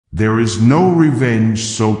There is no revenge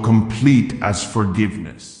so complete as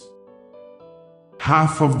forgiveness.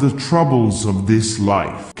 Half of the troubles of this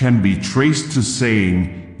life can be traced to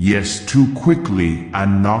saying yes too quickly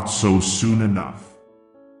and not so soon enough.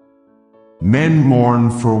 Men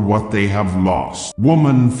mourn for what they have lost,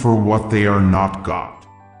 women for what they are not got.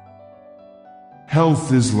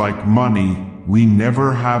 Health is like money, we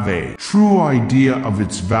never have a true idea of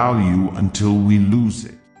its value until we lose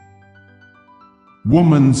it.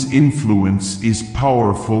 Woman's influence is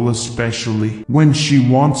powerful, especially when she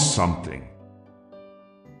wants something.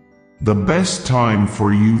 The best time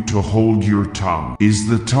for you to hold your tongue is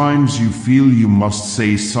the times you feel you must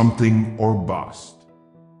say something or bust.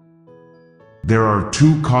 There are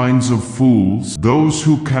two kinds of fools, those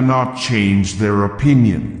who cannot change their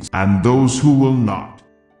opinions and those who will not.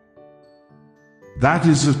 That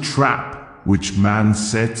is a trap which man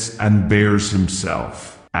sets and bears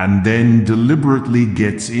himself, and then deliberately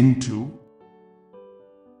gets into.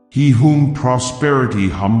 He whom prosperity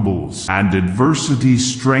humbles and adversity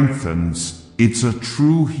strengthens, it's a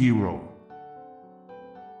true hero.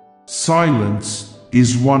 Silence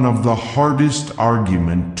is one of the hardest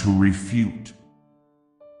arguments to refute.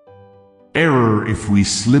 Error if we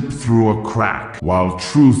slip through a crack, while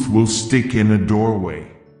truth will stick in a doorway.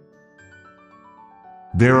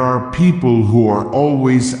 There are people who are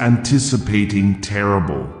always anticipating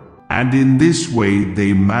terrible, and in this way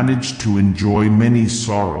they manage to enjoy many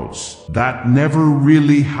sorrows that never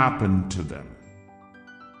really happened to them.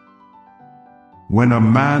 When a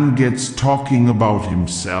man gets talking about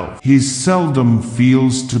himself, he seldom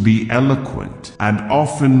feels to be eloquent and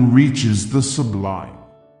often reaches the sublime.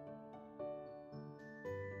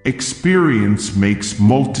 Experience makes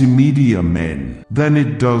multimedia men than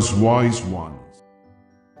it does wise ones.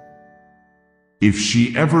 If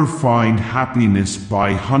she ever find happiness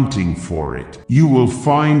by hunting for it, you will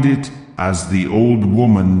find it as the old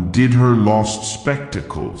woman did her lost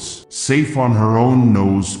spectacles, safe on her own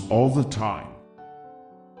nose all the time.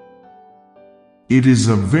 It is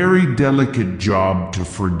a very delicate job to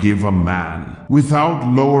forgive a man without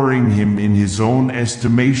lowering him in his own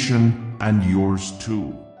estimation and yours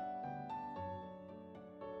too.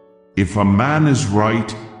 If a man is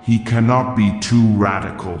right, he cannot be too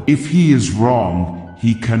radical. If he is wrong,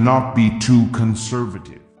 he cannot be too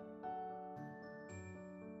conservative.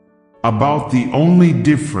 About the only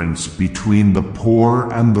difference between the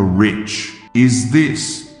poor and the rich is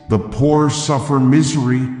this: the poor suffer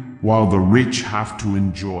misery, while the rich have to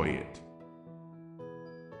enjoy it.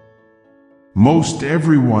 Most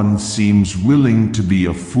everyone seems willing to be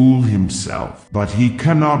a fool himself, but he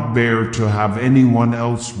cannot bear to have anyone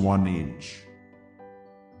else 1 inch.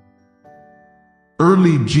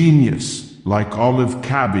 Early genius, like olive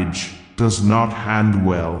cabbage, does not hand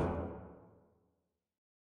well.